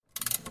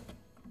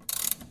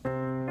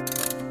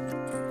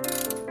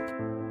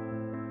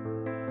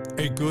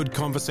A good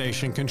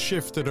conversation can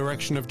shift the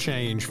direction of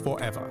change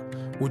forever.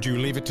 Would you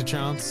leave it to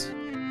chance?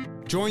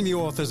 Join the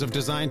authors of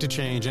Design to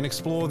Change and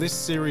explore this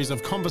series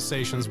of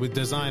conversations with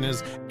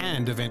designers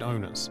and event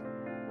owners.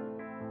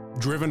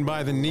 Driven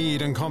by the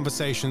need and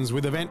conversations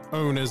with event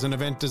owners and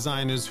event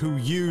designers who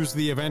use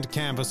the event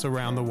canvas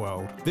around the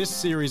world, this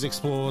series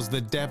explores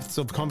the depths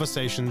of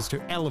conversations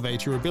to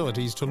elevate your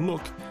abilities to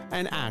look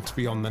and act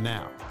beyond the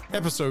now.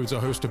 Episodes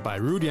are hosted by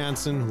Ruud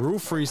Janssen, Roel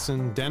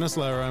Frissen, Dennis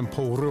Lehrer, and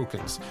Paul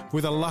Rukens,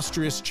 with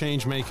illustrious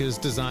changemakers,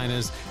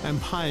 designers,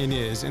 and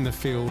pioneers in the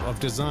field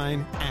of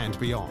design and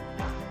beyond.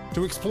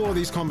 To explore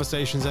these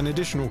conversations and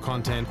additional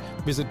content,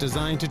 visit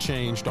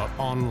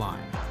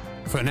designtochange.online.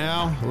 For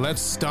now, let's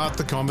start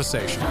the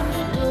conversation.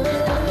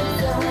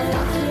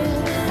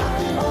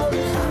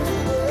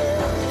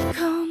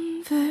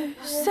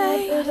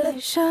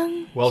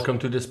 Welcome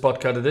to this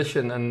podcast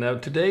edition.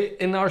 And today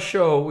in our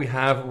show, we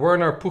have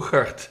Werner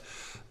Puchert.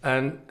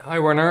 And hi,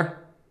 Werner.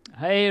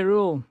 Hey,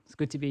 Roel. It's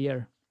good to be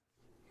here.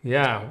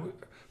 Yeah.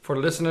 For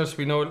the listeners,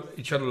 we know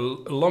each other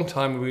a long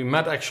time. We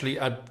met actually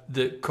at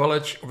the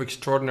College of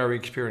Extraordinary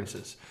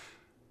Experiences.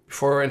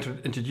 Before I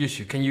introduce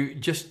you, can you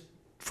just,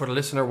 for the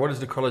listener, what is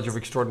the College of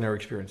Extraordinary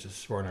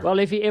Experiences, Werner? Well,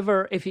 if you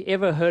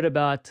ever heard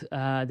about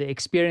the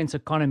experience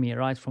economy,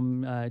 right,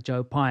 from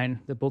Joe Pine,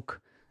 the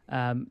book,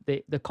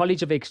 the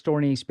College of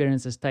Extraordinary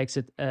Experiences takes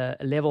it a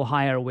level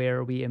higher,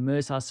 where we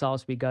immerse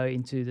ourselves, we go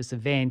into this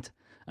event,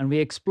 and we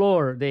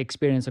explore the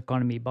experience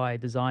economy by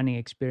designing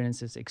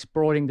experiences,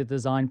 exploring the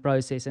design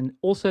process, and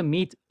also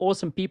meet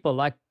awesome people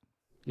like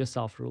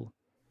yourself, Roel.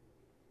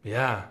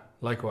 Yeah,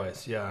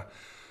 likewise, yeah.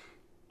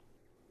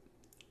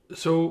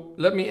 So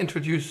let me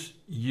introduce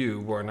you,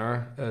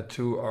 Werner,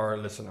 to our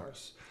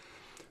listeners.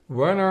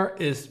 Werner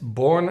is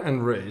born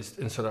and raised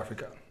in South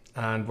Africa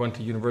and went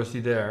to university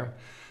there.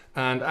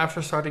 And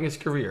after starting his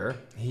career,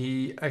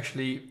 he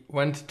actually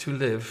went to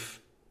live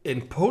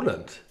in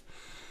Poland.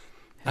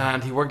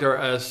 And he worked there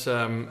as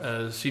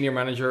a senior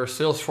manager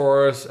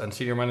Salesforce and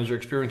senior manager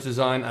experience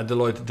design at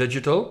Deloitte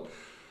Digital.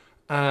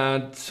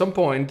 At some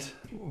point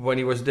when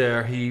he was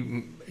there,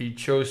 he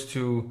chose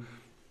to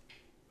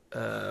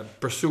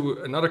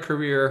pursue another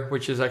career,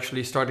 which is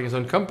actually starting his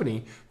own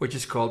company, which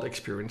is called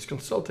Experience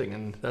Consulting.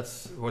 And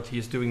that's what he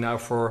is doing now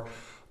for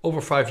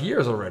over 5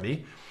 years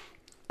already.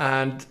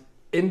 And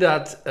in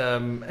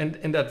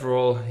that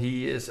role,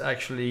 he is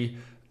actually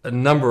a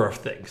number of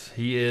things.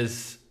 He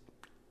is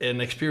an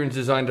experience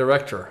design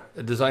director,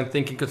 a design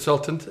thinking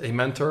consultant, a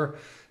mentor,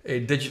 a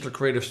digital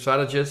creative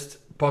strategist,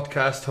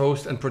 podcast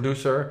host and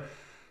producer,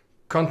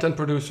 content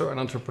producer, and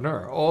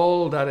entrepreneur.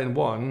 All that in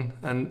one.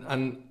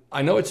 And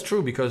I know it's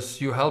true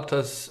because you helped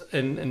us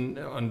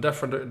on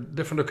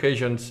different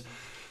occasions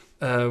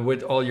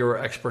with all your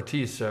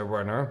expertise,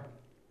 Werner.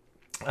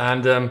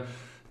 And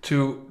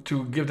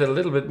to give that a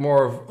little bit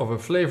more of a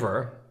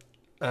flavor,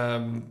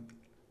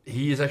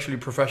 he is actually a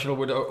professional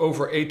with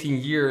over 18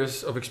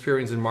 years of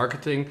experience in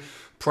marketing,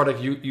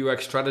 product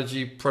UX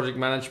strategy, project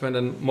management,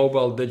 and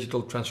mobile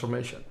digital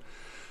transformation.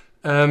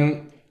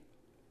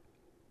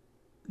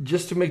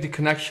 Just to make the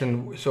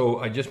connection, so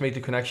I just made the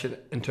connection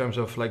in terms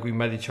of like we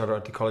met each other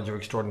at the College of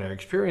Extraordinary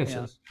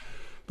Experiences,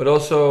 but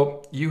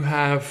also you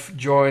have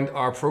joined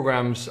our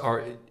programs,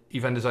 our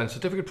event design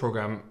certificate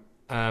program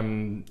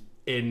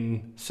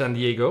in San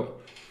Diego,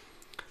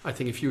 I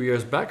think a few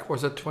years back.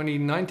 Was that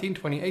 2019,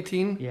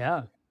 2018?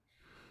 Yeah.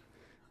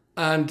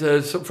 And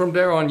so from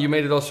there on, you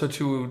made it also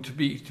to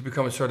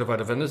become a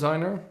certified event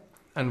designer.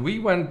 And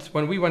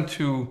when we went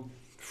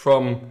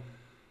from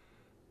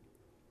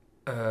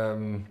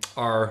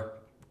our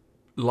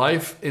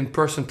live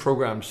in-person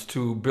programs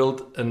to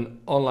build an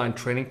online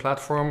training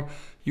platform,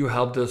 you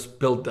helped us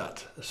build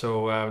that.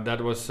 So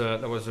that was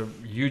a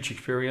huge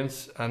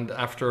experience. And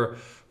after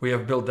we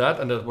have built that,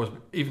 and that was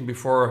even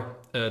before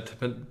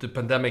the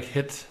pandemic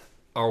hit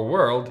our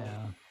world,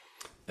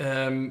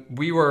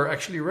 we were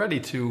actually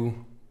ready to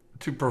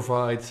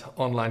provide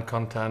online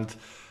content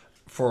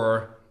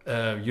for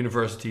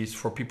universities,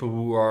 for people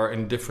who are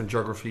in different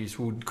geographies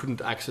who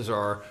couldn't access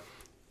our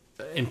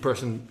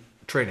in-person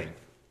training.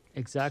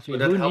 Exactly.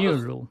 So who knew,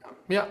 Roel?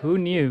 Yeah. Who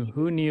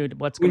knew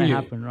what's going to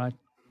happen, right?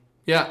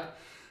 Yeah.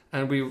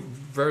 And we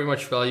very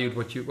much valued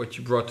what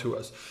you brought to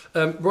us.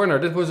 Werner,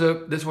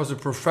 this was a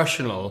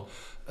professional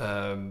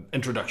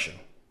introduction.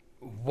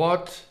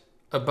 What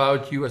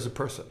about you as a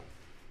person?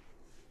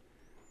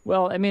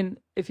 Well, I mean,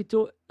 if you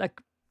talk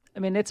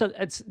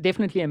it's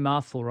definitely a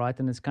mouthful, right?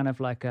 And it's kind of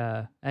like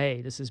a,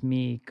 hey, this is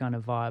me kind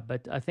of vibe.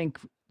 But I think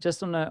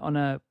just on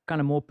a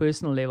kind of more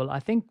personal level, I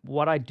think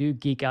what I do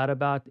geek out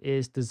about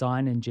is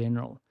design in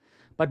general,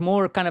 but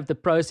more kind of the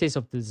process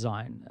of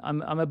design.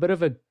 I'm a bit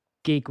of a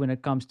geek when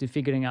it comes to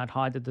figuring out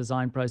how the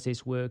design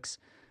process works.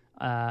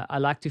 I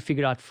like to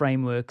figure out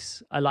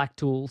frameworks. I like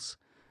tools.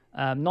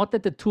 Not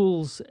that the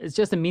tools, it's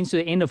just a means to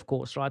the end, of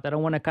course, right? I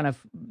don't want to kind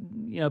of,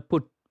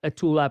 put a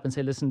tool up and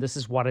say, listen, this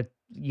is what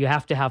you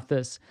have to have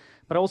this.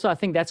 But also I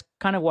think that's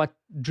kind of what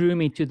drew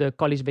me to the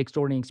College of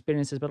Extraordinary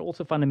Experiences, but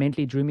also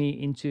fundamentally drew me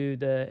into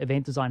the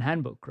Event Design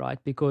Handbook, right?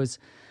 Because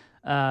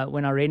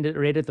when I read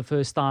it the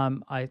first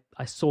time, I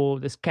saw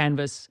this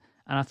canvas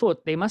and I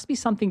thought there must be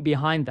something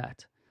behind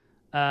that.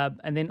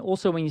 And then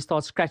also when you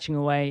start scratching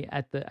away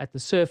at the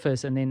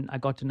surface, and then I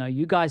got to know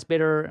you guys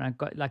better, and I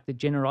got like the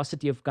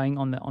generosity of going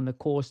on the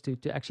course to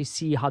actually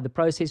see how the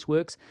process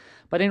works,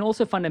 but then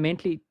also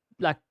fundamentally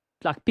like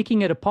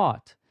picking it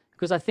apart,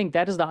 because I think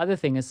that is the other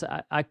thing is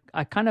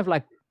I kind of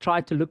like try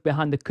to look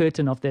behind the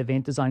curtain of the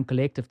Event Design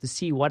Collective to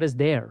see what is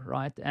there,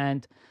 right?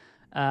 And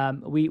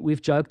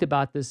we've joked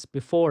about this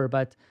before,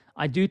 but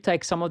I do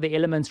take some of the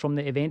elements from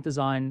the event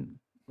design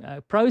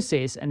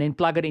process and then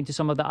plug it into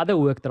some of the other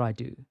work that I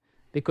do.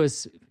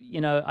 Because,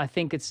 I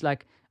think it's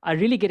like, I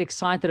really get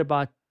excited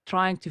about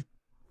trying to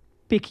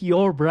pick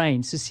your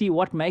brains to see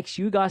what makes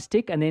you guys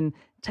tick and then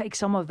take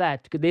some of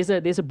that. Because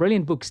there's a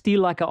brilliant book,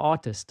 Steal Like an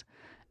Artist.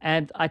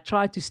 And I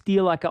try to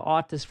steal like an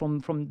artist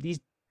from these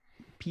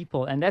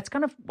people. And that's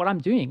kind of what I'm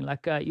doing.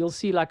 Like you'll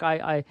see, like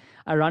I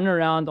run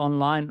around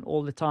online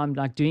all the time,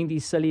 like doing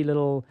these silly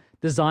little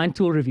design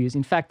tool reviews.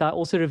 In fact, I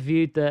also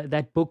reviewed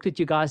that book that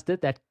you guys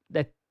did, that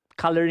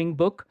coloring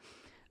book.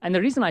 And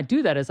the reason I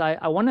do that is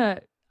I want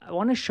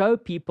to show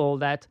people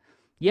that,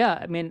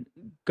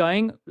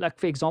 going, like,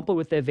 for example,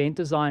 with the event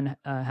design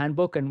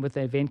handbook and with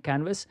the event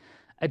canvas,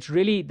 it's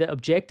really the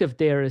objective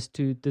there is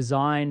to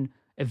design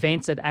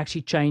events that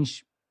actually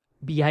change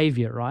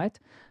behavior, right?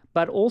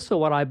 But also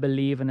what I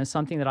believe, and it's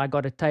something that I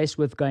got a taste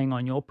with going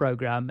on your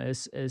program,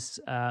 is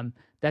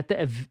that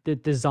the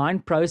design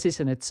process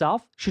in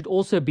itself should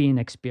also be an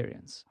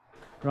experience,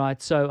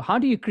 right? So how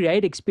do you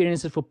create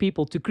experiences for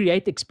people to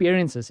create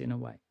experiences in a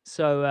way?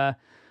 So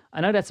I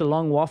know that's a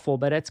long waffle,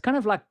 but it's kind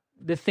of like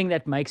the thing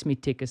that makes me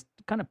tick is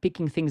kind of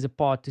picking things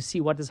apart to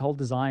see what this whole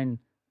design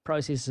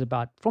process is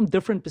about from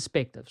different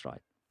perspectives,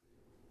 right?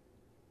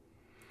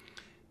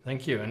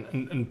 Thank you.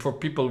 And for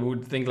people who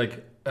would think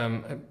like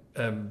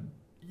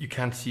you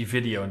can't see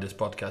video in this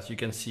podcast, you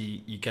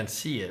can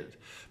see it,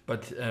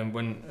 but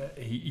when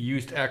he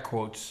used air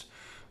quotes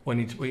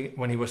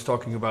when he was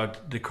talking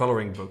about the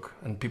coloring book,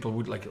 and people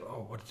would like,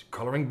 oh, what's a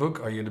coloring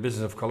book? Are you in the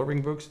business of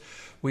coloring books?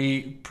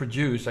 We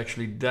produced,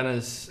 actually,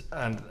 Dennis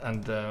and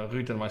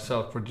Ruud and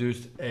myself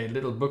produced a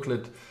little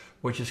booklet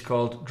which is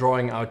called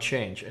Drawing Out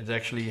Change. It's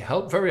actually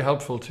very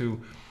helpful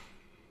to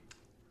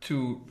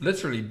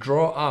literally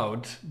draw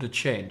out the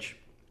change,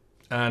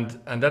 and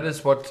that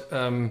is what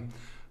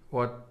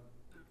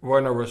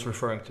Werner was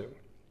referring to.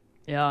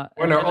 Yeah.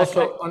 Werner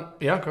also.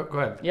 Go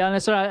ahead. Yeah, no,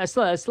 sorry, I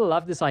still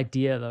love this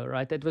idea though,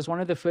 right? It was one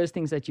of the first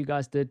things that you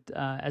guys did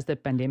as the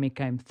pandemic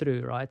came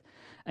through, right?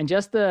 And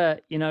just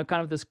the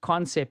kind of this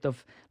concept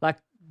of like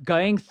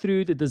going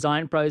through the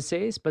design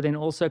process, but then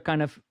also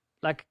kind of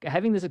like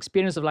having this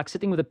experience of like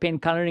sitting with a pen,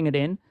 coloring it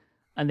in,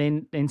 and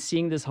then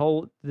seeing this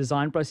whole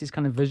design process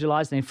kind of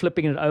visualized, and then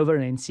flipping it over,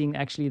 and then seeing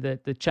actually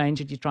the change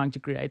that you're trying to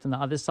create on the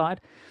other side.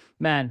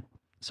 Man,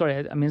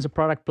 sorry, I mean it's a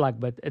product plug,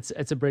 but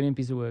it's a brilliant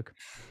piece of work.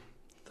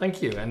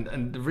 Thank you.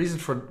 And the reason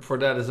for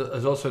that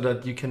is also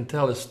that you can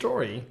tell a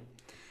story,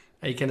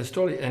 and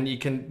you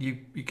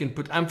can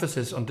put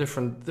emphasis on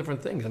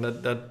different things, and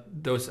that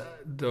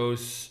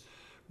those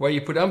where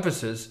you put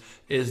emphasis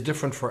is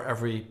different for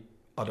every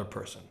other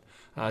person.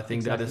 I think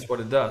exactly. That is what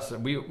it does.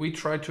 We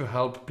try to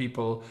help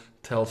people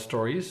tell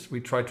stories. We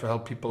try to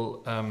help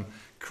people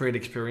create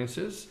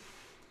experiences,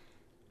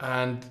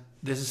 and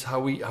this is how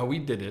we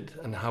did it,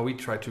 and how we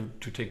try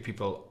to take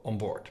people on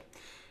board.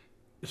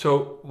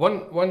 So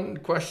one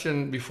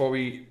question before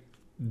we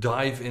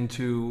dive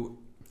into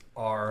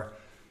our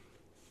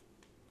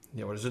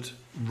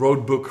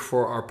road book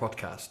for our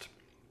podcast.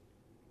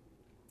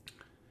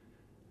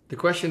 The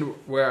question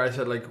where I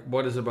said like,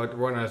 what is about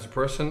Werner as a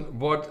person?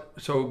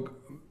 So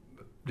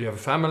do you have a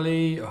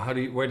family?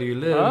 Where do you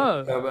live?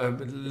 A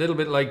little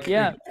bit like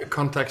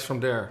context from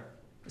there.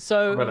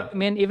 So, I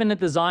mean, even the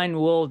design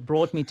world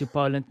brought me to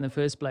Poland in the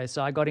first place.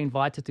 So I got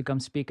invited to come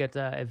speak at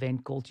an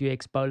event called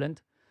UX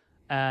Poland.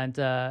 And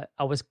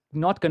I was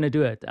not going to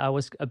do it. I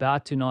was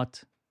about to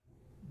not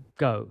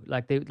go.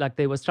 Like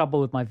there was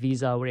trouble with my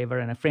visa or whatever.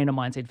 And a friend of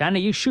mine said, Werner,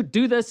 you should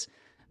do this.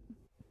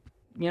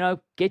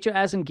 Get your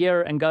ass in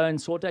gear and go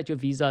and sort out your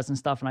visas and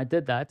stuff. And I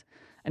did that.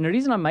 And the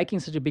reason I'm making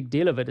such a big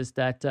deal of it is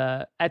that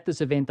at this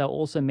event, I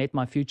also met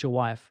my future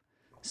wife.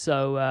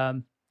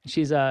 So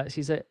she's a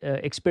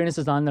experienced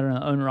designer in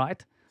her own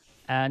right.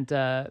 And,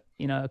 a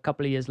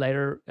couple of years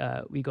later,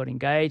 we got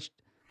engaged.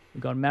 We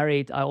got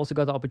married. I also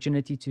got the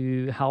opportunity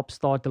to help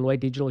start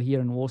Deloitte Digital here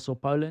in Warsaw,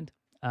 Poland.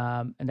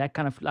 And that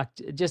kind of like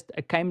just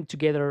came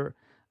together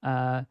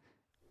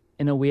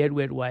in a weird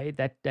way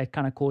that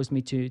kind of caused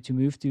me to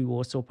move to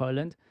Warsaw,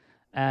 Poland.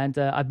 And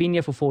I've been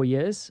here for 4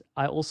 years.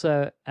 I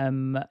also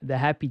am the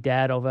happy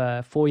dad of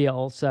a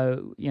 4-year-old.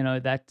 So,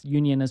 that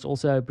union has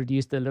also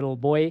produced a little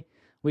boy,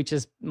 which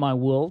is my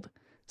world.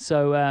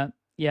 So,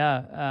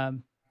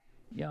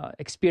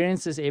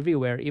 experiences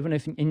everywhere, even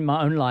if in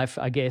my own life,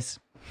 I guess.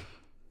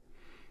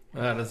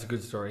 That's a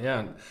good story,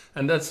 yeah.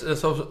 And that's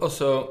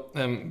also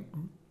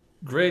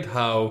great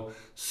how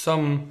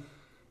some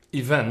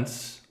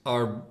events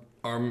are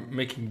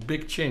making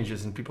big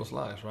changes in people's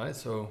lives, right?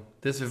 So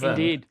this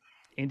event...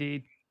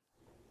 Indeed.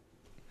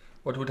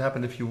 what would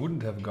happen if you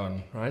wouldn't have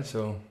gone, right?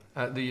 So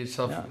do you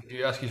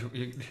ask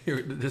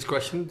this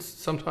question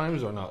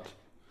sometimes or not?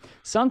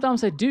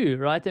 Sometimes I do,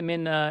 right? I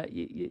mean,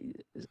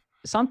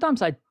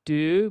 sometimes I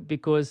do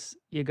because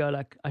you go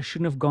like, I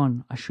shouldn't have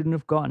gone.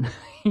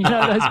 You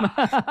know,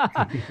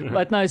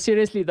 but no,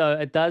 seriously though,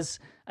 it does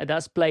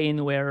play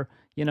in where,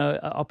 you know,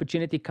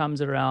 opportunity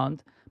comes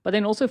around. But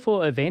then also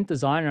for event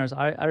designers,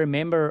 I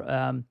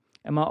remember,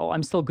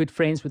 I'm still good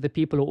friends with the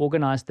people who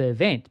organize the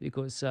event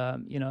because,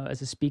 you know,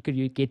 as a speaker,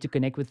 you get to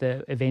connect with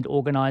the event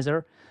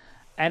organizer.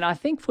 And I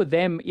think for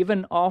them,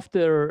 even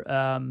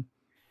after,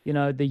 you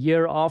know, the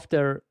year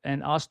after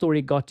and our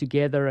story got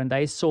together and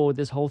they saw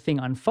this whole thing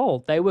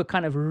unfold, they were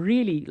kind of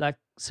really like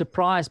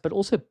surprised, but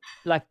also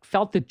like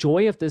felt the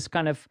joy of this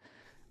kind of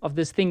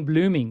this thing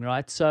blooming,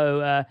 right?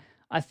 So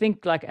I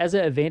think like as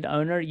an event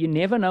owner, you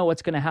never know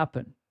what's going to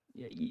happen.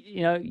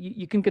 You know,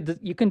 you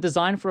can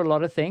design for a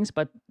lot of things,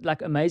 but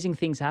like amazing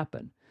things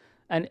happen.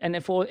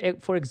 And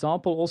for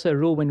example, also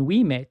Roel, when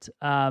we met,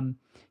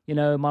 you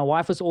know, my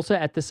wife was also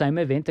at the same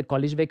event, the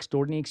College of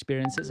Extraordinary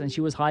Experiences, and she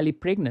was highly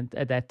pregnant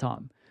at that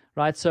time.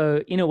 Right,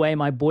 so in a way,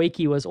 my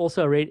boykie was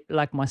also already,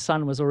 like my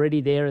son was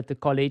already there at the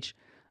college,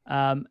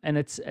 and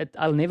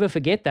I'll never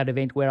forget that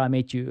event where I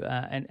met you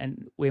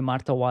and where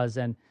Marta was,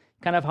 and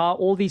kind of how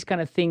all these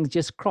kind of things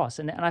just cross,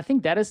 and I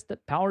think that is the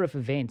power of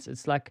events.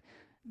 It's like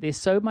there's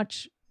so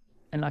much,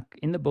 and like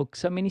in the book,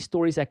 so many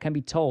stories that can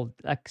be told.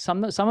 Like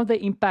some of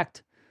the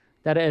impact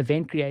that an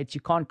event creates,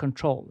 you can't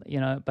control, you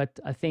know. But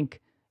I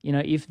think, you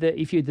know,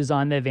 if you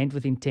design the event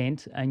with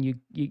intent and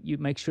you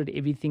make sure that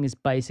everything is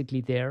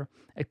basically there,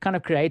 it kind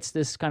of creates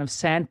this kind of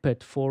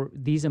sandpit for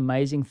these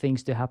amazing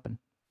things to happen.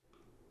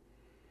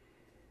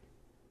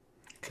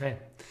 Okay,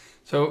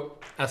 so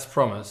as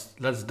promised,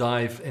 let's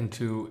dive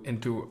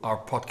into our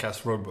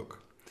podcast roadbook.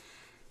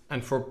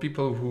 And for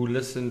people who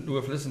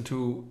have listened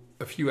to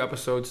a few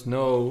episodes,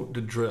 know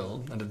the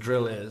drill, and the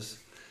drill is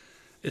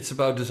it's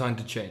about Design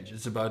to Change.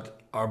 It's about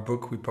our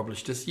book we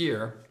published this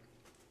year,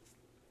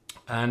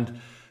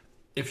 and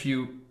if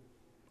you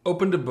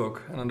open the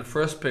book and on the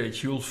first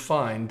page, you'll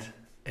find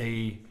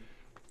a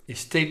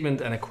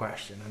statement and a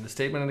question. And the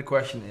statement and the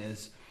question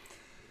is,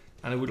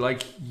 and I would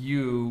like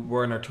you,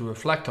 Werner, to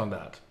reflect on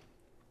that.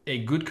 A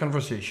good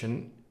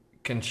conversation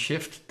can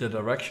shift the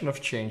direction of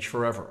change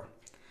forever.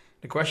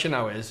 The question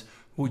now is,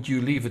 would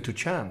you leave it to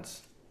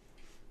chance?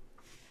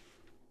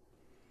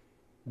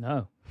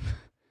 No.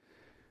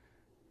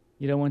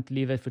 You don't want to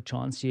leave it for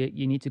chance.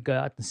 You need to go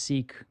out and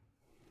seek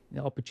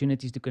the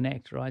opportunities to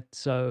connect, right?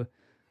 So,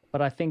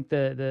 but I think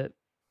the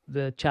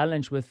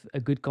challenge with a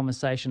good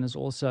conversation is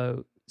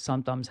also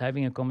sometimes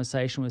having a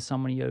conversation with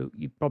someone you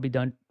probably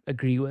don't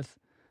agree with,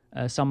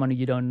 someone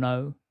you don't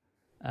know.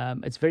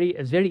 It's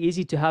very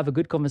easy to have a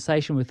good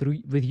conversation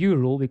with you,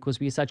 Roel, because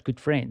we're such good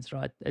friends,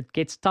 right? It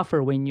gets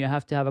tougher when you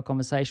have to have a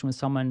conversation with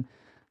someone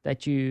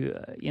that you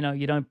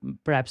don't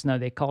perhaps know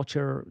their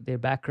culture, their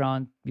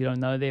background, you don't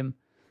know them.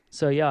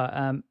 So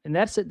yeah, and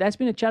that's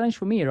been a challenge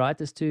for me, right?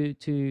 Is to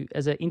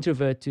as an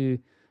introvert to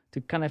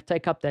kind of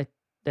take up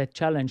that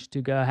challenge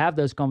to go have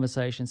those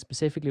conversations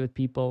specifically with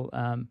people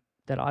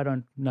that I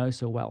don't know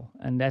so well,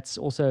 and that's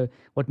also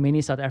what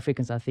many South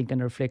Africans I think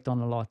can reflect on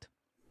a lot.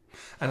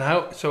 And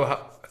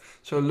so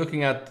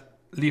looking at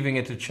leaving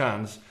it to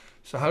chance,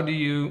 so how do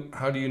you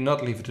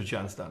not leave it to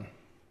chance then?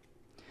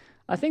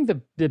 I think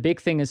the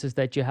big thing is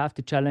that you have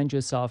to challenge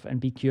yourself and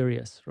be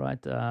curious,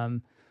 right?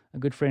 A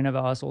good friend of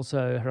ours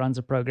also runs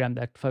a program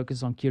that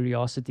focuses on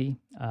curiosity,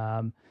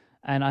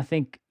 and I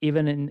think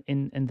even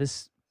in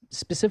this,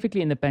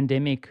 specifically in the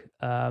pandemic,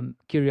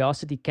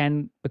 curiosity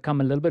can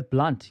become a little bit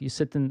blunt. I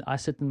sit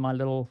in my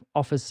little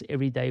office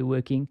every day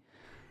working,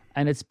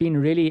 and it's been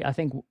really, I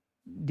think,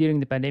 during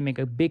the pandemic,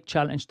 a big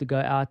challenge to go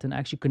out and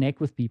actually connect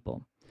with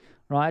people,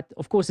 right?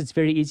 Of course, it's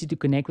very easy to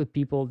connect with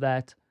people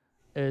that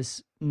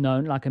is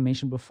known, like I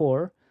mentioned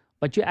before,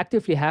 but you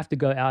actively have to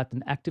go out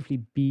and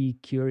actively be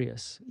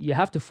curious. You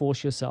have to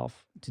force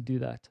yourself to do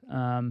that.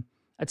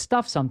 It's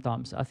tough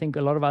sometimes. I think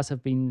a lot of us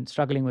have been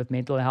struggling with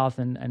mental health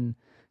and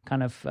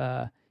kind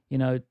of,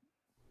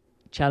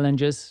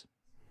 challenges,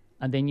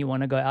 and then you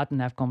want to go out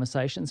and have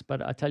conversations.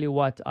 But I tell you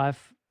what,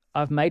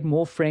 I've made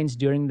more friends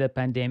during the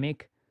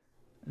pandemic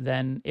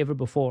than ever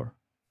before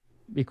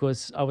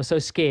because I was so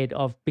scared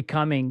of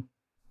becoming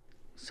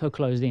so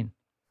closed in.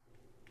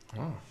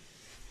 Oh.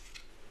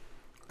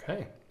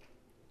 Okay.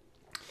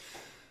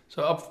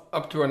 So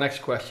up to our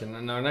next question,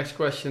 and our next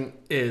question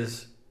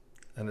is,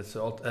 and has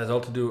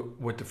all to do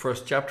with the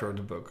first chapter of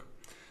the book.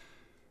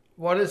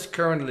 What is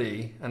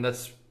currently, and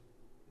that's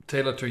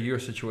tailored to your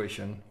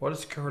situation, what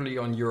is currently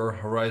on your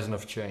horizon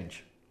of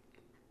change?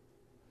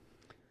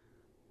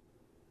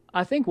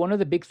 I think one of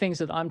the big things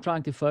that I'm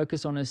trying to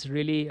focus on is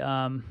really,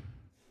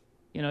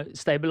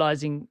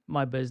 stabilizing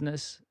my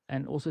business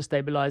and also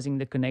stabilizing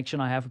the connection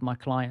I have with my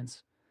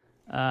clients.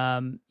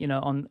 I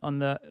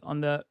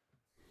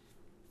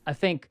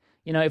think,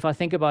 if I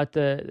think about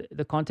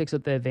the context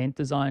of the event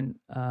design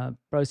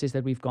process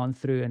that we've gone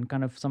through and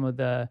kind of some of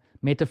the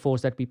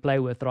metaphors that we play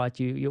with, right?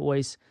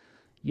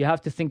 You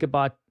have to think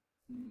about,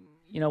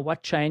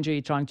 what change are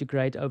you trying to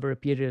create over a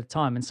period of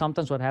time? And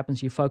sometimes what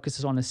happens, you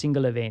focus on a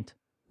single event,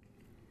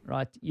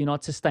 right? You're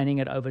not sustaining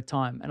it over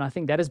time. And I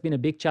think that has been a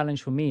big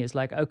challenge for me. It's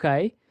like,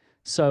 okay,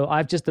 so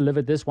I've just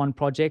delivered this one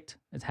project.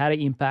 It's had an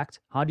impact.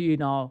 How do you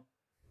now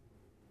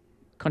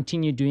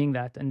continue doing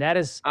that? And that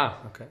is,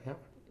 okay, yeah.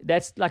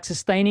 That's like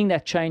sustaining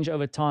that change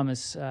over time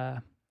is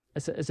a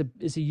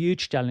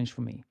huge challenge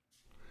for me.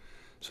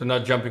 So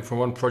not jumping from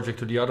one project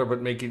to the other,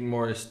 but making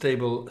more a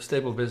stable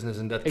business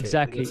in that case.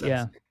 Exactly,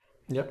 yeah.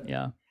 Yep.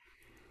 Yeah.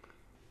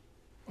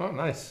 Oh,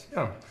 nice.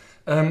 Yeah.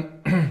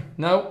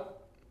 Now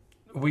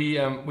we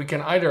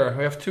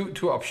have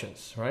two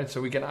options, right? So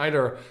we can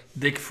either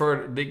dig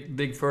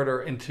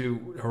further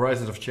into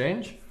horizons of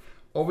change,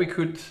 or we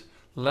could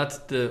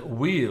let the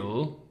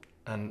wheel,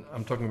 and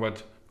I'm talking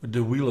about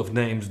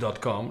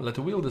thewheelofnames.com, let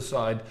the wheel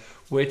decide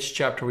which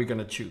chapter we're going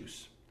to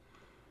choose.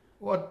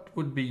 What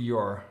would be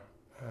your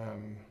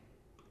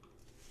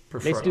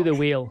preferred Let's do the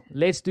wheel.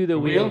 Let's do the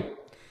wheel.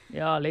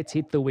 Yeah, let's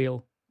hit the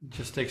wheel.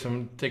 Just take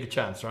a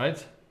chance,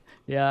 right?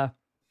 Yeah.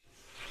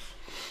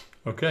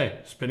 Okay,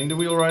 spinning the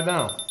wheel right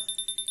now.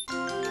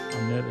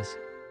 I'm nervous.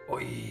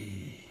 Oi.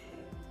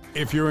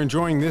 If you're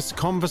enjoying this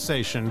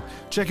conversation,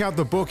 check out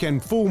the book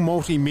and full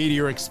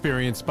multimedia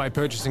experience by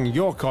purchasing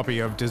your copy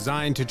of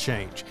Design to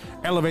Change,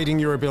 elevating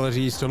your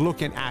abilities to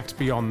look and act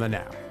beyond the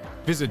now.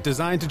 Visit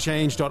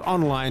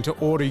designtochange.online to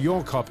order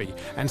your copy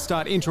and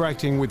start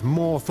interacting with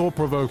more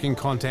thought-provoking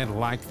content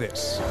like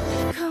this.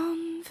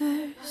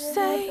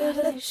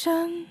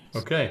 Conversation.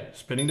 Okay,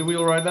 spinning the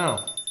wheel right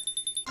now.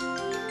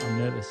 I'm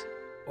nervous.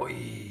 Oi.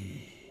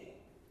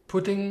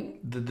 Putting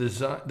the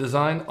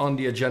design on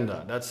the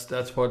agenda.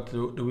 That's what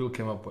the wheel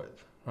came up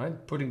with,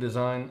 right? Putting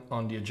design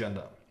on the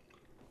agenda.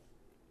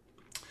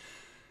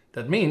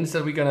 That means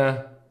that we're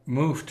gonna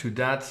move to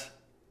that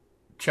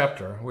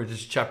chapter, which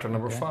is chapter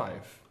number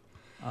 5.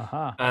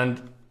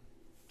 And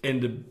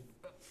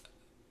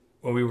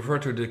when we refer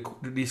to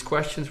these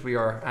questions we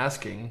are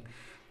asking,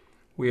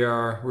 we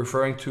are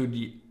referring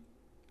to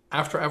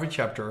after every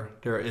chapter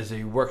there is a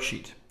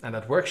worksheet, and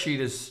that worksheet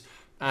is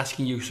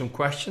asking you some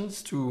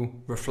questions to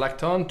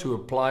reflect on, to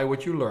apply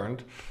what you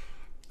learned.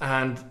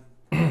 And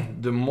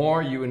the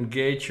more you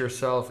engage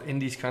yourself in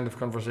these kind of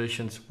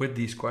conversations with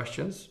these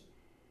questions,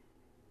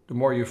 the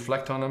more you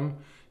reflect on them,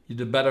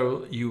 the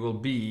better you will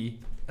be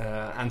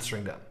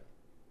answering them.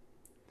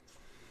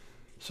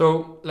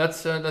 So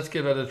let's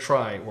give it a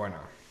try,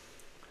 Werner.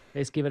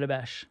 Let's give it a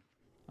bash.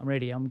 I'm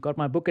ready. I've got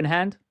my book in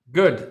hand.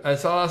 Good.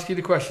 So I'll ask you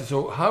the question.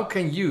 So how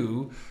can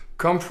you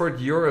comfort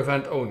your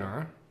event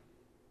owner,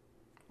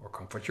 or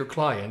comfort your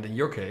client in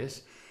your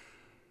case,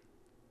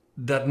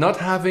 that not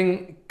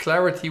having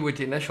clarity with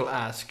the initial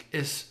ask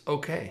is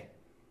okay?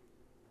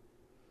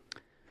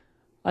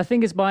 I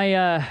think it's by,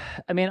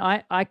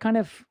 I kind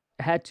of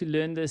had to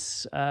learn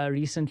this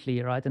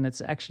recently, right? And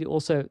it's actually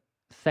also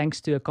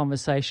thanks to a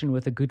conversation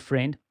with a good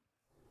friend,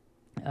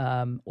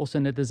 also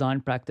in the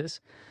design practice,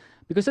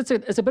 because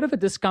it's a bit of a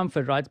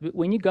discomfort, right?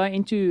 When you go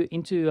into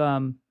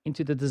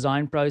the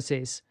design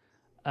process,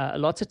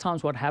 lots of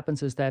times what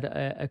happens is that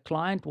a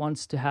client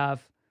wants to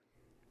have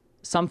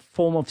some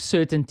form of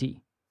certainty,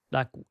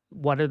 like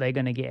what are they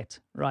going to get,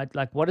 right?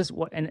 Like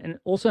and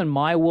also in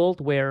my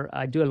world where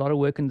I do a lot of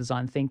work in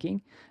design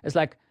thinking, it's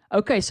like,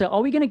 okay, so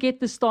are we going to get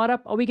the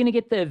startup? Are we going to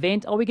get the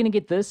event? Are we going to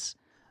get this?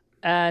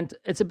 And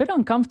it's a bit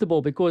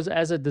uncomfortable because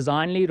as a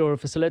design lead or a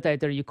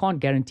facilitator, you can't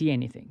guarantee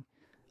anything.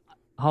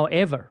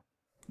 However,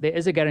 there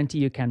is a guarantee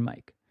you can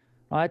make,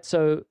 right?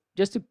 So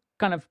just to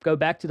kind of go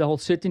back to the whole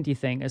certainty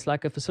thing, it's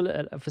like a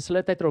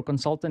facilitator or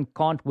consultant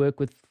can't work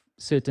with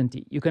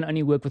certainty. You can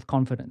only work with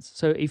confidence.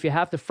 So if you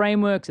have the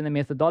frameworks and the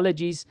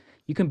methodologies,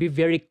 you can be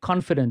very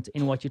confident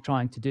in what you're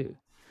trying to do.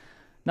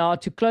 Now,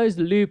 to close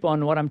the loop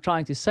on what I'm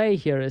trying to say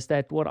here is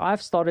that what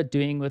I've started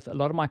doing with a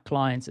lot of my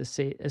clients is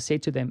say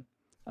to them,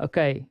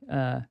 okay,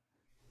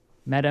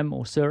 madam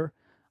or sir,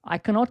 I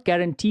cannot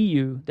guarantee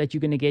you that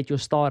you're going to get your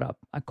startup.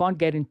 I can't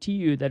guarantee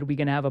you that we're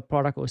going to have a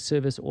product or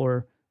service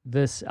or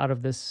this out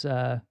of this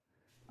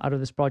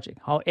project.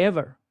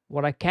 However,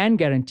 what I can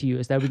guarantee you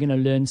is that we're going to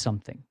learn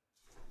something.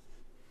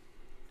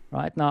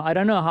 Right now, I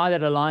don't know how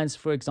that aligns,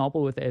 for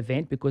example, with the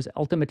event, because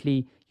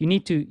ultimately you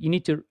need to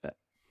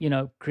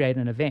create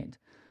an event.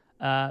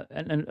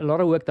 And a lot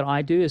of work that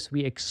I do is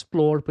we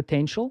explore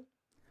potential,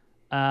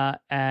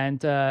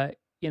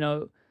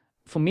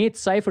 for me, it's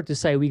safer to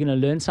say we're going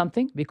to learn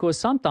something, because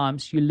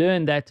sometimes you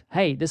learn that,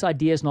 hey, this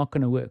idea is not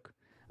going to work.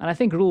 And I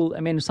think,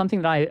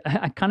 something that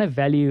I kind of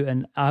value,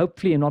 and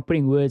hopefully I'm not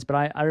putting words,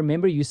 but I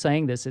remember you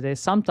saying this, that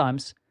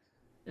sometimes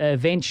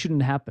events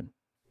shouldn't happen.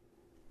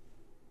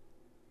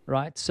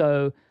 Right?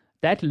 So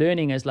that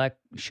learning is like,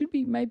 should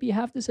we maybe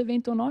have this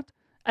event or not?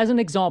 As an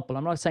example,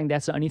 I'm not saying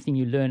that's the only thing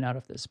you learn out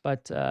of this,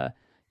 but, I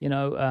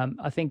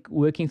think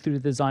working through the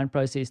design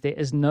process, there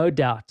is no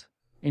doubt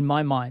in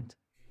my mind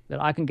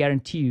that I can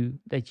guarantee you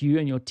that you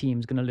and your team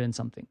is going to learn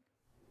something.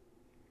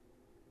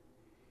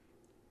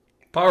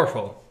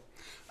 Powerful.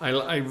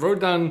 I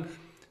wrote down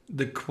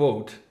the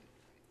quote,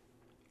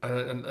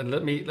 and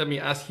let me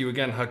ask you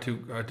again how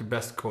to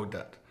best quote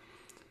that.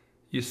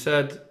 you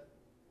said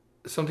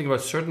something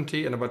about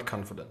certainty and about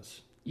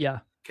confidence. Yeah.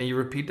 Can you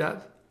repeat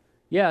that?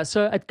 Yeah,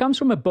 so it comes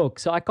from a book,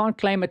 so I can't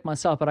claim it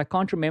myself, but I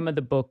can't remember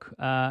the book.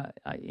 I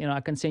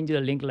can send you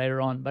the link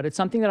later on, but it's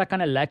something that I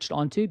kind of latched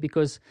onto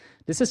because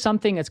this is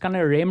something that's kind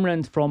of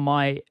remnant from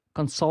my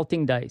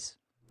consulting days,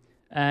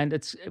 and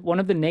it's one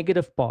of the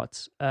negative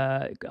parts.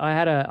 I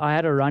had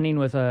a run-in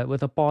with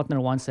a partner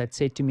once that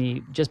said to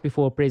me just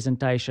before a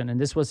presentation, and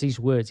this was his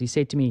words. He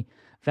said to me,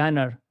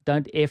 "Werner,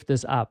 don't F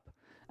this up,"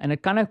 and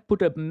it kind of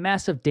put a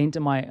massive dent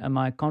in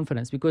my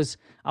confidence because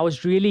I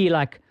was really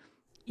like,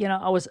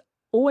 I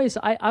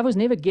was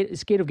never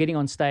scared of getting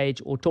on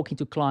stage or talking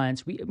to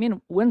clients.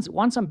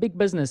 Once I'm big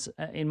business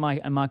in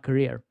my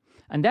career,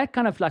 and that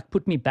kind of like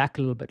put me back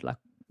a little bit, like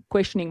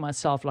questioning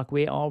myself, like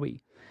where are we?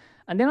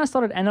 And then I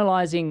started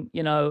analyzing,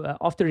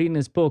 after reading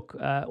this book,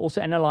 also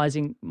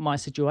analyzing my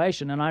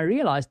situation, and I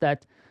realized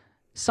that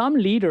some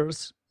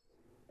leaders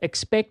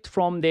expect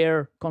from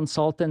their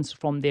consultants,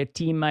 from their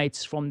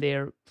teammates, from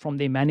their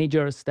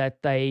managers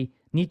that they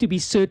need to be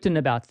certain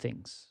about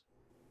things,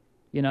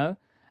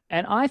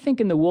 And I think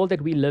in the world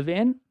that we live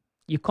in,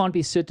 you can't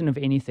be certain of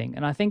anything.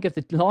 And I think if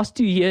the last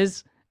 2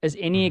 years is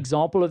any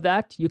example of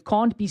that, you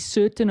can't be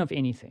certain of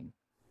anything.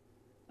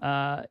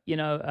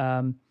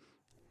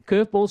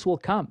 Curveballs will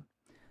come.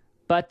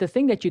 But the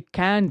thing that you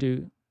can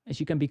do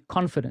is you can be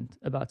confident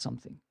about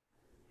something.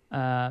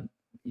 And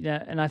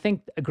I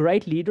think a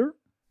great leader,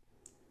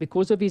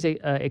 because of his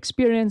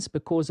experience,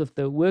 because of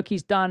the work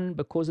he's done,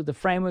 because of the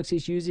frameworks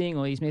he's using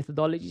or his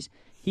methodologies,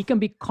 he can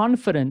be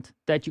confident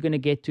that you're going to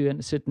get to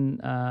a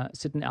certain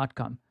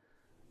outcome,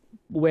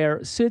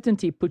 where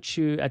certainty puts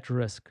you at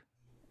risk,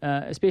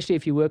 especially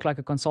if you work like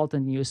a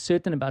consultant and you're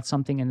certain about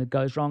something and it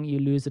goes wrong, you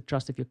lose the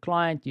trust of your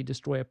client, you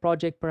destroy a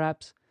project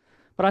perhaps.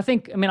 But I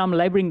think, I'm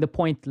laboring the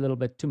point a little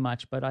bit too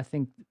much, but I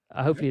think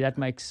hopefully that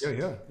makes...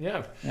 Yeah.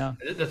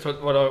 That's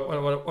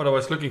what I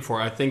was looking for.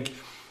 I think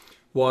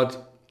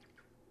what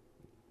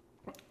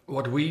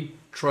we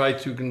try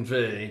to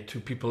convey to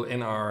people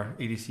in our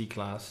EDC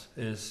class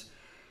has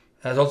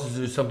also to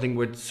do something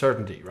with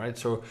certainty, right?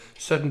 So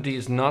certainty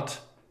is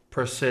not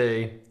per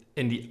se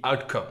in the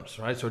outcomes,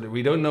 right? So that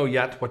we don't know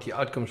yet what the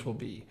outcomes will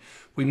be.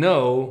 We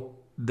know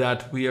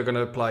that we are going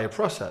to apply a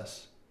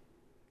process,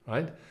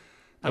 right?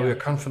 And we are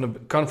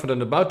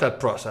confident about that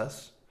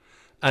process,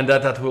 and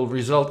that will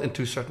result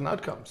into certain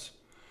outcomes.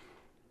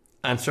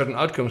 And certain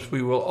outcomes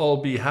we will all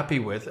be happy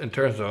with in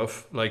terms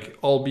of like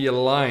all be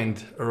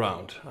aligned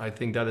around. I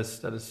think that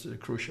is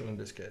crucial in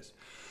this case.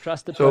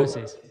 Trust the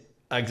process.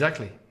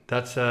 Exactly.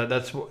 That's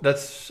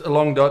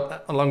along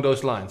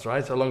those lines,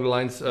 right? Along the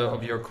lines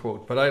of your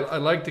quote. But I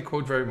like the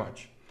quote very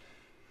much.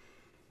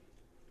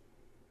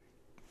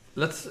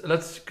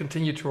 Let's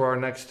continue to our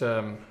next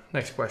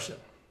question.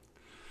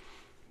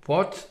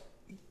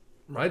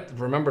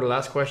 Remember the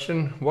last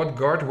question. What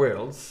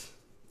guardrails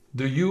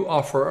do you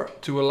offer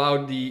to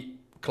allow the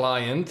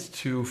client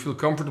to feel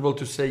comfortable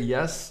to say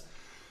yes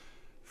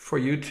for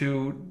you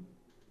to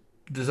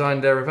design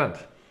their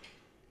event?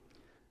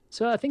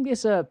 So I think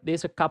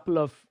there's a couple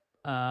of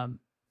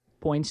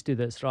points to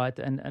this, right?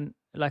 And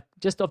like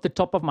just off the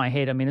top of my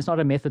head, it's not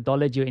a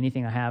methodology or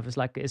anything I have. It's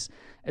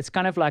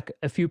kind of like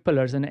a few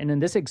pillars. And in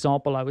this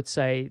example, I would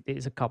say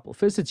there's a couple.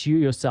 First, it's you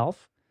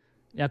yourself.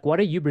 Like, what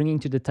are you bringing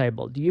to the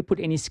table? Do you put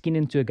any skin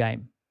into a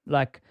game?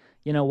 Like,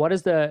 what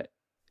is the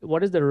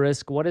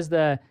risk? What is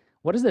the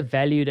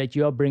value that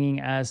you are bringing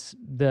as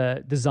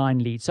the design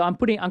lead? So I'm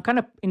kind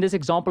of in this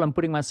example, I'm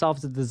putting myself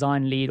as the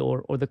design lead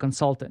or the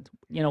consultant.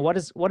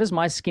 What is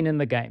my skin in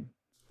the game,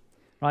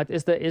 right?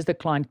 Is the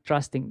client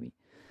trusting me?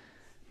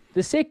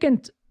 The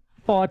second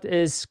part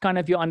is kind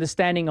of your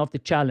understanding of the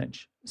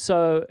challenge.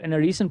 So in a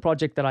recent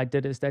project that I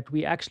did is that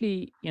we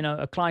actually,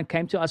 a client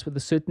came to us with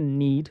a certain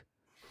need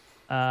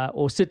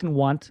or certain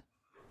want,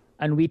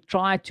 and we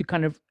tried to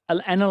kind of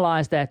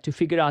analyze that to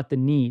figure out the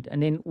need,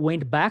 and then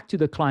went back to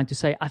the client to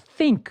say, I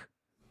think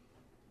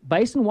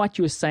based on what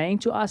you're saying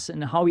to us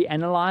and how we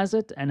analyze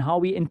it and how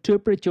we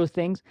interpret your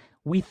things,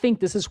 we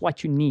think this is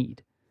what you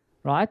need,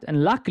 right?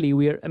 And luckily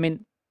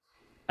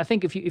I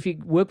think if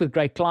you work with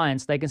great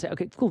clients, they can say,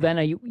 okay, cool,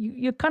 Werner,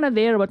 you're kind of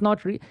there, but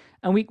not really.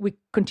 And we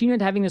continued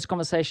having this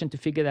conversation to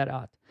figure that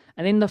out.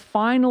 And then the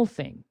final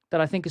thing that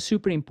I think is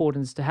super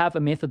important is to have a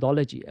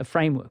methodology, a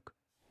framework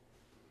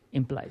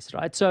in place,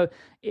 right? So,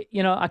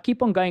 I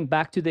keep on going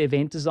back to the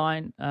event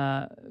design,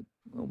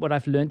 what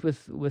I've learned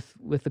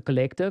with the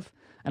collective,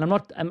 and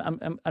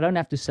I don't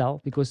have to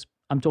sell because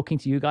I'm talking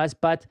to you guys,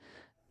 but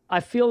I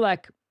feel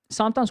like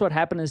sometimes what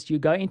happens is you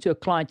go into a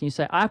client and you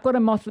say, I've got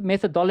a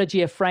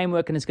methodology, a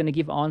framework, and it's going to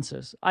give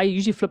answers. I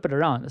usually flip it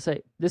around. I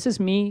say, this is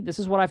me, this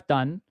is what I've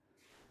done,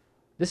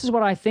 this is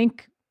what I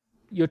think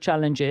your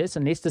challenge is,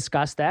 and let's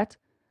discuss that.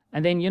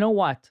 And then, you know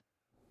what?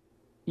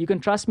 You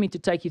can trust me to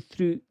take you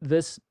through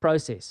this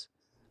process.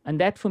 And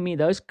that, for me,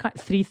 those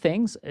three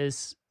things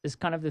is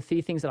kind of the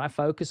three things that I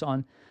focus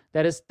on.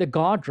 That is the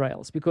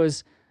guardrails,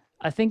 because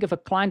I think if a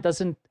client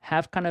doesn't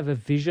have kind of a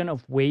vision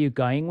of where you're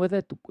going with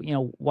it,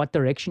 what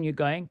direction you're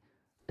going,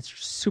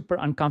 it's super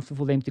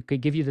uncomfortable for them to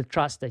give you the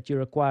trust that you're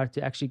required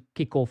to actually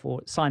kick off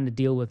or sign the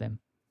deal with them.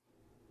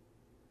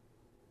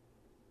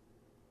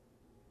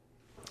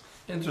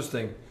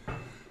 Interesting.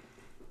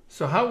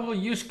 So how will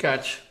you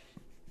sketch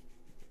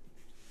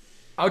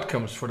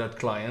outcomes for that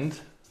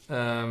client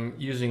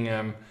using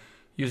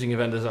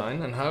event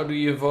design, and how do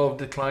you involve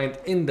the client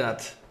in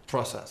that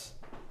process?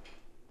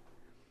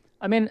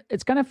 I mean,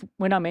 it's kind of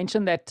when I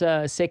mentioned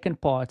that second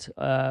part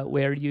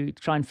where you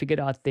try and figure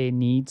out their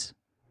needs,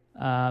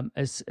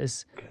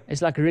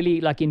 is like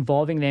really like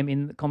involving them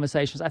in the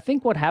conversations. I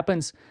think what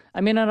happens,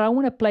 I mean, I don't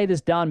want to play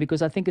this down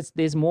because I think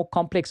there's more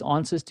complex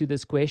answers to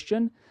this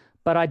question,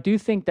 but I do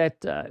think that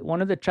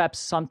one of the traps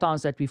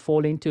sometimes that we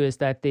fall into is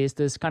that there's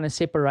this kind of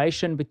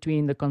separation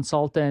between the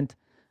consultant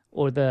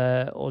or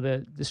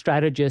the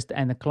strategist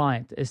and the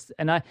client.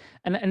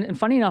 And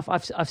funny enough,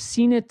 I've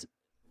seen it,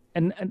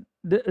 and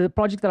the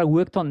project that I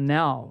worked on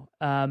now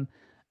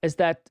is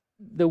that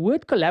the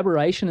word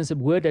collaboration is a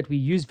word that we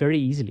use very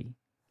easily.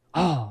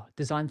 Oh,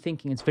 design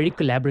thinking, it's very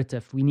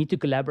collaborative. We need to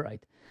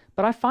collaborate.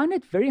 But I find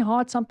it very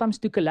hard sometimes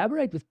to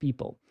collaborate with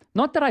people.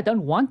 Not that I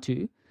don't want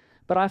to,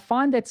 but I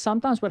find that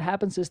sometimes what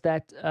happens is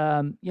that,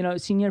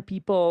 senior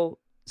people,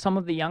 some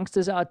of the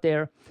youngsters out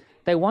there,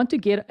 they want to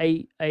get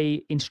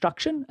a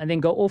instruction and then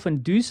go off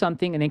and do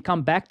something and then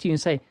come back to you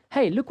and say,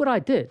 hey, look what I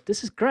did.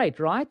 This is great,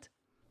 right?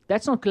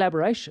 That's not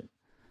collaboration.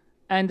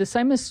 And the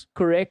same is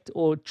correct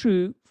or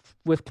true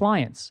with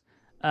clients.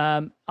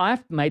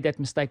 I've made that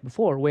mistake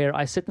before where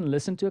I sit and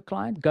listen to a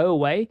client, go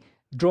away,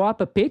 draw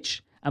up a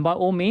pitch, and by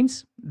all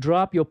means,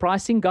 draw up your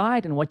pricing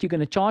guide and what you're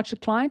going to charge the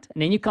client,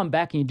 and then you come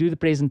back and you do the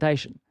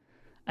presentation.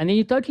 And then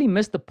you totally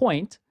miss the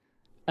point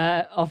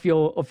of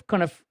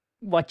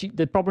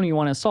the problem you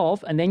want to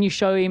solve, and then you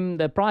show him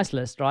the price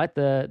list, right?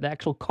 The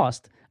actual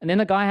cost. And then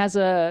the guy has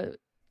a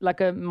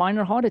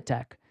minor heart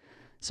attack.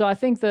 So I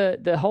think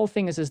the whole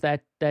thing is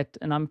that,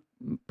 and I'm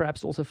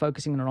perhaps also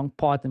focusing on the wrong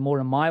part and more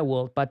in my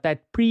world, but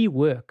that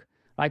pre-work,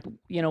 right?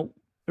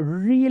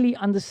 Really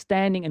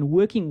understanding and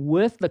working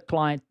with the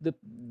client, the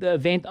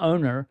event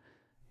owner,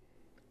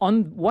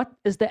 on what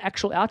is the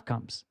actual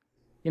outcomes.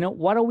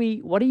 What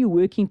are you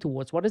working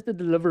towards? What is the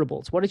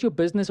deliverables? What is your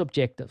business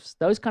objectives?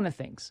 Those kind of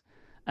things.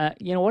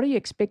 What are you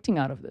expecting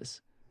out of this?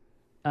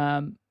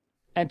 And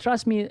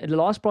trust me, the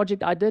last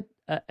project I did,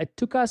 it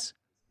took us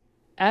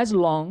as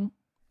long.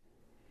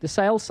 The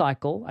sales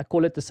cycle, I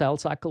call it the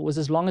sales cycle, was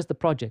as long as the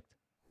project.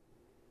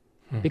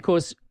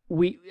 Because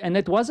and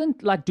it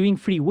wasn't like doing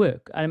free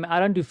work. I mean, I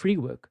don't do free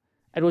work.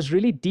 It was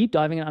really deep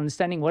diving and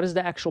understanding what is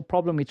the actual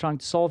problem we're trying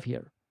to solve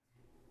here.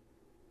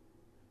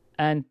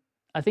 And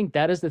I think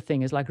that is the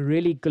thing, is like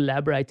really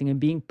collaborating and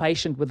being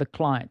patient with the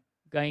client,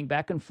 going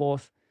back and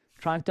forth,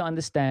 trying to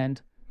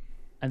understand,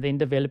 and then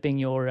developing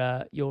your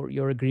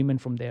agreement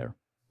from there.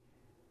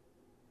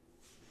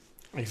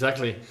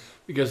 Exactly,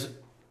 because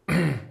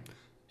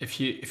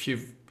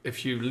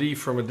if you leave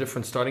from a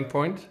different starting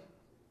point,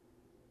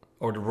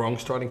 or the wrong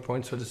starting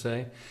point, so to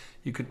say,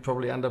 you could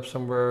probably end up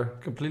somewhere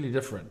completely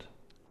different,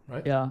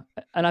 right? Yeah,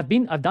 and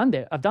I've done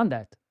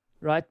that,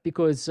 right?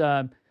 Because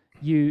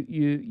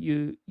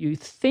you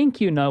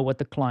think you know what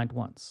the client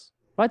wants,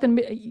 right? And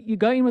you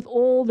go in with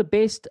all the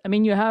best. I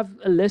mean, you have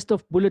a list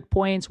of bullet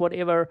points,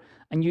 whatever,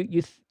 and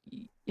you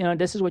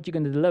this is what you're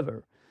going to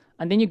deliver,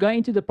 and then you go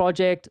into the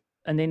project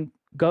and then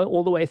go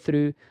all the way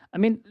through. I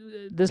mean,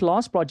 this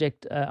last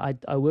project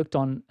I worked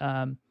on,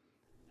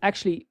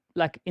 actually,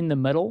 like in the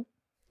middle,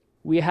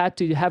 we had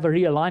to have a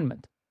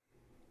realignment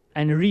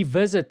and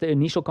revisit the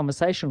initial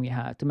conversation we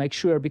had to make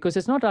sure, because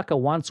it's not like a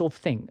once-off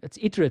thing. It's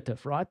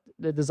iterative, right?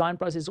 The design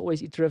process is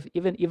always iterative,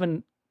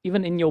 even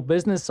in your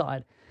business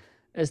side,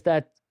 is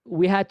that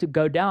we had to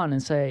go down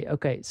and say,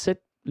 okay,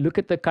 look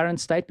at the current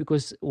state,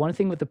 because one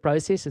thing with the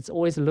process, it's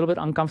always a little bit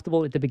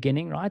uncomfortable at the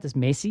beginning, right? It's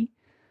messy,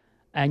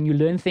 and you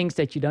learn things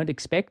that you don't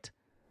expect.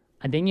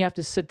 And then you have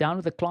to sit down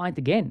with the client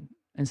again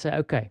and say,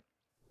 okay,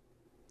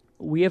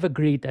 we have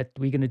agreed that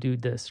we're going to do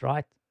this,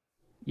 right?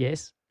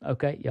 Yes.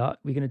 Okay. Yeah.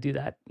 We're going to do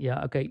that.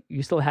 Yeah. Okay.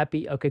 You still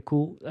happy? Okay,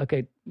 cool.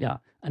 Okay. Yeah.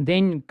 And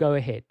then go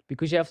ahead,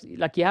 because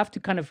you have to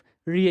kind of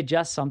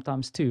readjust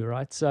sometimes too,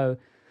 right? So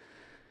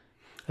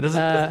does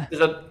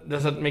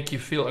that make you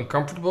feel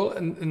uncomfortable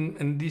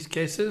in these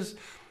cases?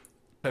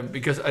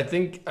 Because I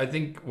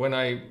think when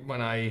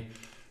I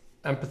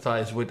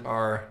empathize with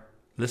our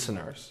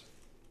listeners,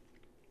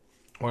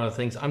 one of the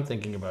things I'm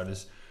thinking about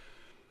is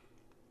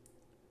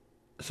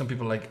some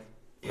people like,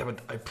 yeah,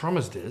 but I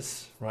promised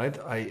this, right?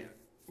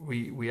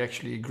 We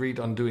actually agreed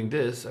on doing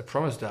this. I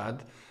promised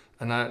that,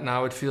 and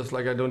now it feels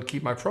like I don't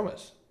keep my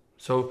promise.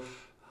 So,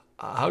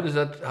 how does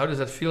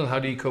that feel, and how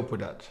do you cope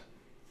with that?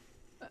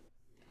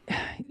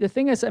 The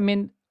thing is, I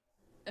mean,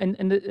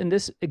 in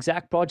this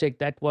exact project,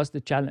 that was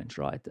the challenge,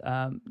 right?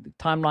 The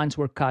timelines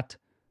were cut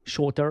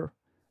shorter.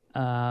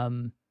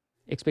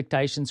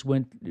 Expectations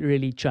weren't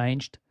really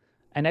changed.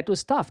 And that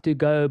was tough to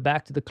go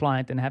back to the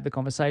client and have the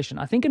conversation.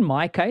 I think in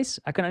my case,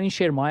 I can only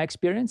share my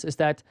experience, is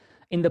that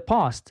in the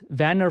past,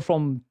 Werner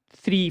from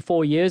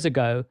 3-4 years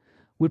ago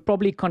would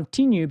probably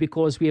continue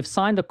because we have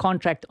signed a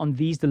contract on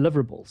these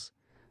deliverables.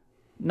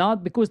 now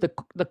because the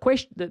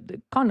question,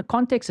 the kind of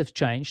context has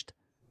changed.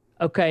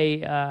 Okay,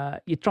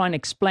 you try and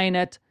explain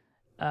it,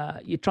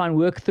 you try and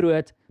work through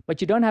it, but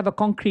you don't have a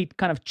concrete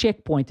kind of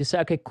checkpoint to say,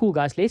 okay, cool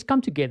guys, let's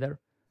come together,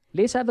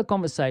 let's have a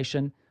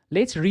conversation,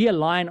 let's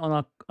realign on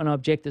our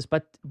objectives.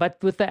 But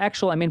with the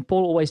actual, I mean,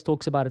 Paul always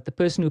talks about it, the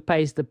person who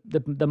pays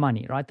the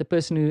money, right? The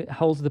person who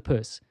holds the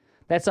purse.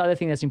 That's the other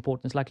thing that's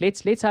important. It's like,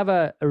 let's have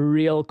a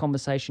real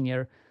conversation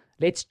here.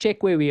 Let's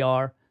check where we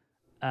are.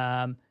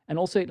 And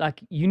also,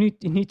 like, you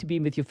need to be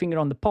with your finger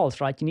on the pulse,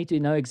 right? You need to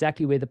know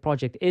exactly where the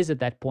project is at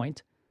that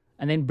point,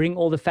 and then bring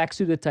all the facts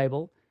to the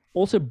table.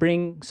 Also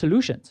bring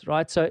solutions,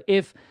 right? So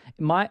if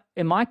in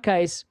my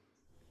case,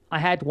 I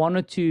had one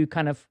or two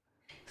kind of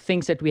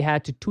things that we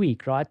had to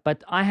tweak, right?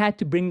 But I had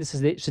to bring the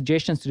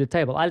suggestions to the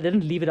table. I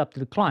didn't leave it up to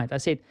the client. I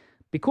said,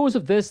 because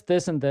of this,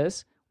 and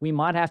this, we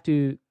might have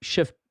to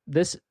shift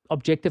this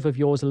objective of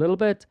yours a little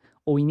bit,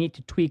 or we need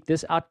to tweak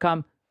this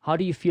outcome. How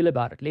do you feel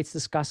about it? Let's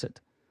discuss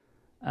it.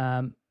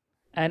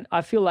 And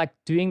I feel like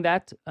doing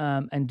that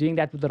and doing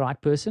that with the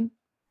right person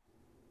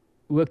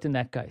worked in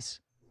that case.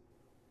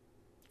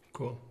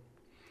 Cool.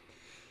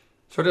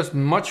 So there's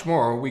much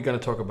more we're going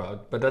to talk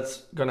about, but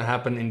that's going to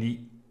happen in the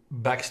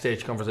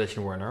backstage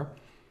conversation, Werner.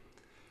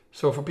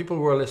 So for people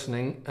who are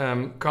listening,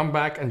 come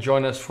back and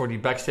join us for the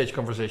backstage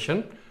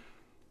conversation,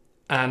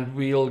 and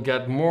we'll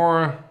get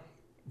more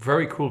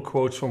very cool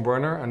quotes from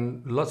Werner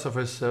and lots of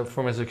his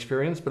from his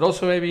experience, but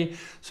also maybe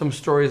some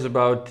stories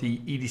about the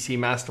EDC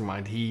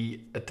MasterMind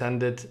he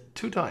attended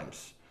 2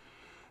 times.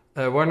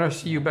 Werner,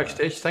 see you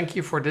backstage. Thank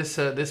you for this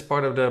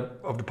part of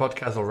the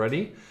podcast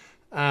already,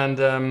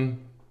 and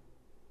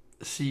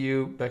see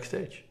you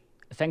backstage.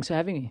 Thanks for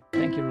having me.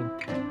 Thank you,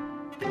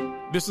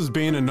 Roel. This has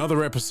been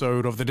another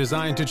episode of the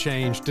Design to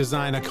Change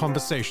Designer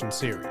Conversation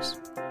series.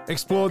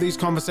 Explore these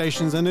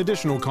conversations and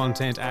additional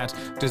content at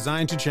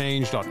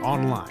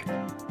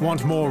designtochange.online.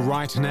 Want more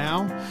right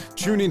now?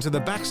 Tune into the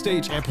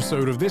backstage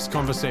episode of this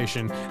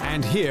conversation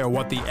and hear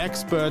what the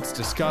experts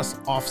discuss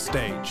off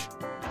stage.